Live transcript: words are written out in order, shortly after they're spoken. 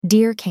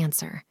Dear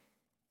Cancer,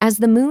 as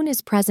the moon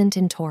is present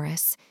in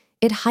Taurus,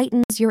 it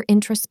heightens your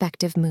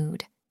introspective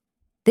mood.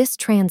 This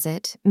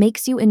transit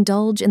makes you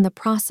indulge in the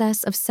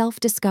process of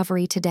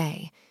self-discovery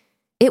today.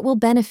 It will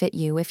benefit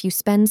you if you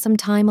spend some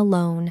time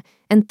alone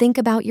and think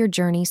about your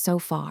journey so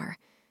far.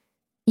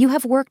 You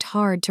have worked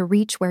hard to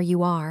reach where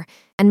you are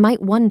and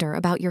might wonder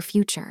about your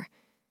future.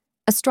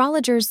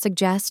 Astrologers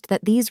suggest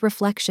that these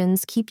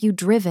reflections keep you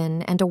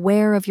driven and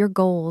aware of your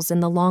goals in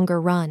the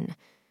longer run.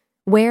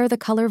 Wear the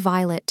color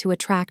violet to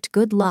attract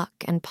good luck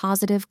and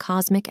positive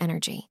cosmic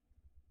energy.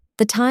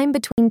 The time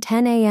between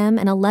 10 a.m.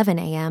 and 11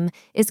 a.m.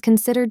 is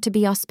considered to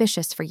be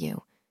auspicious for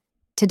you.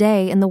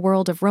 Today, in the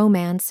world of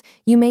romance,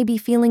 you may be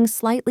feeling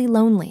slightly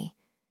lonely.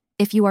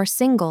 If you are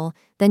single,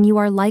 then you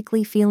are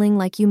likely feeling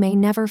like you may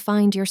never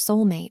find your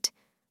soulmate.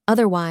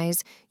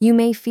 Otherwise, you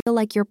may feel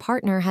like your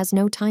partner has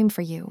no time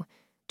for you.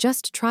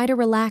 Just try to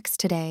relax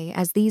today,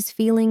 as these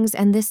feelings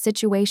and this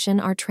situation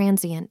are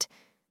transient.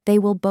 They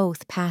will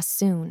both pass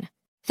soon.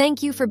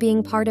 Thank you for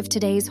being part of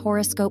today's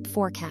horoscope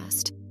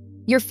forecast.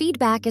 Your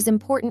feedback is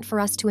important for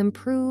us to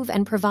improve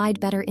and provide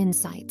better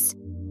insights.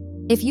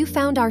 If you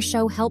found our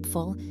show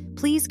helpful,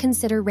 please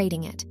consider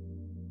rating it.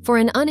 For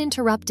an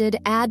uninterrupted,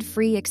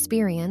 ad-free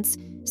experience,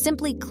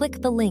 simply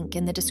click the link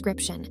in the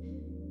description.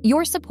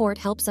 Your support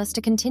helps us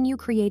to continue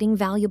creating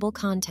valuable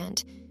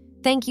content.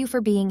 Thank you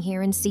for being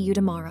here and see you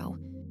tomorrow.